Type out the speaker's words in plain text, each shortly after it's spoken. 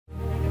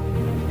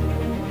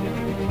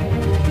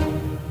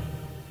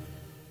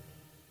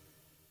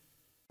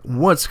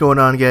What's going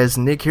on, guys?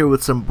 Nick here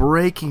with some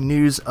breaking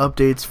news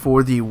updates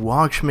for the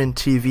Watchmen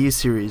TV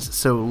series.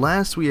 So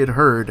last we had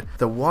heard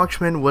that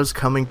Watchmen was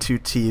coming to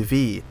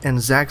TV,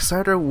 and Zack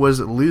Snyder was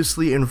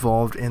loosely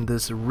involved in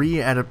this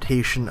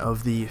re-adaptation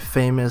of the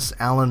famous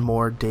Alan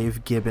Moore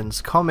Dave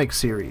Gibbons comic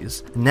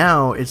series.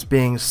 Now it's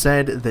being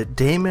said that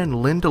Damon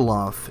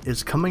Lindelof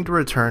is coming to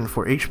return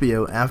for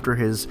HBO after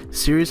his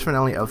series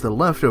finale of The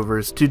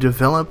Leftovers to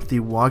develop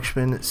the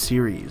Watchmen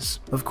series.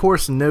 Of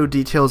course, no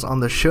details on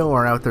the show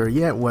are out there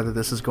yet, whether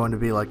this is going to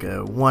be like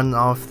a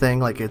one-off thing,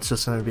 like it's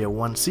just going to be a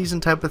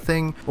one-season type of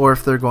thing, or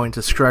if they're going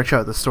to stretch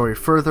out the story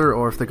further,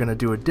 or if they're going to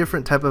do a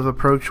different type of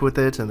approach with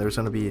it, and there's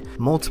going to be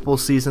multiple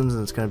seasons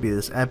and it's going to be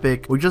this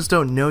epic. We just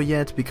don't know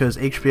yet because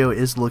HBO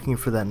is looking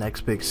for that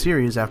next big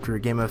series after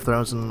Game of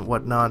Thrones and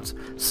whatnot.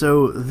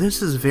 So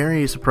this is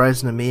very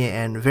surprising to me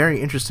and very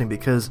interesting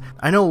because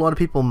I know a lot of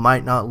people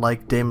might not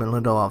like Damon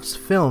Lindelof's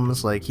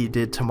films, like he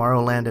did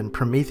Tomorrowland and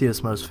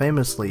Prometheus most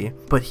famously,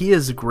 but he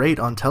is great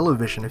on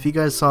television. If you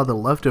guys saw The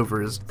Leftovers,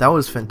 that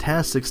was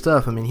fantastic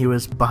stuff. I mean, he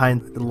was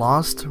behind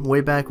Lost way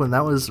back when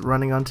that was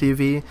running on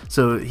TV,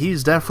 so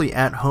he's definitely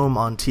at home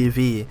on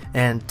TV,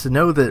 and to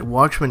know that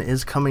Watchmen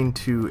is coming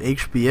to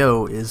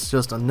HBO is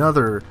just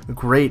another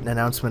great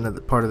announcement of the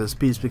part of this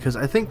piece, because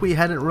I think we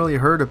hadn't really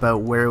heard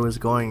about where it was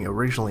going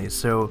originally.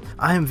 So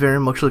I am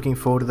very much looking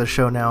forward to the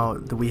show now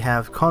that we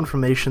have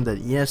confirmation that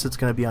yes, it's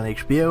going to be on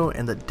HBO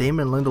and that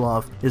Damon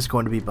Lindelof is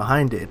going to be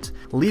behind it.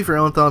 Leave your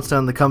own thoughts down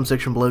in the comment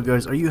section below,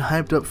 guys. Are you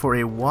hyped up for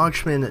a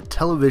Watchmen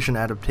television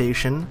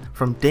adaptation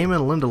from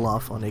Damon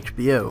Lindelof on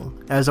HBO?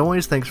 As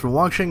always, thanks for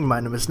watching. My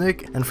name is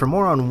Nick, and for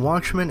more on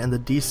Watchmen and the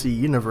DC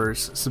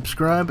Universe,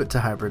 subscribe to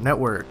Hybrid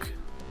Network.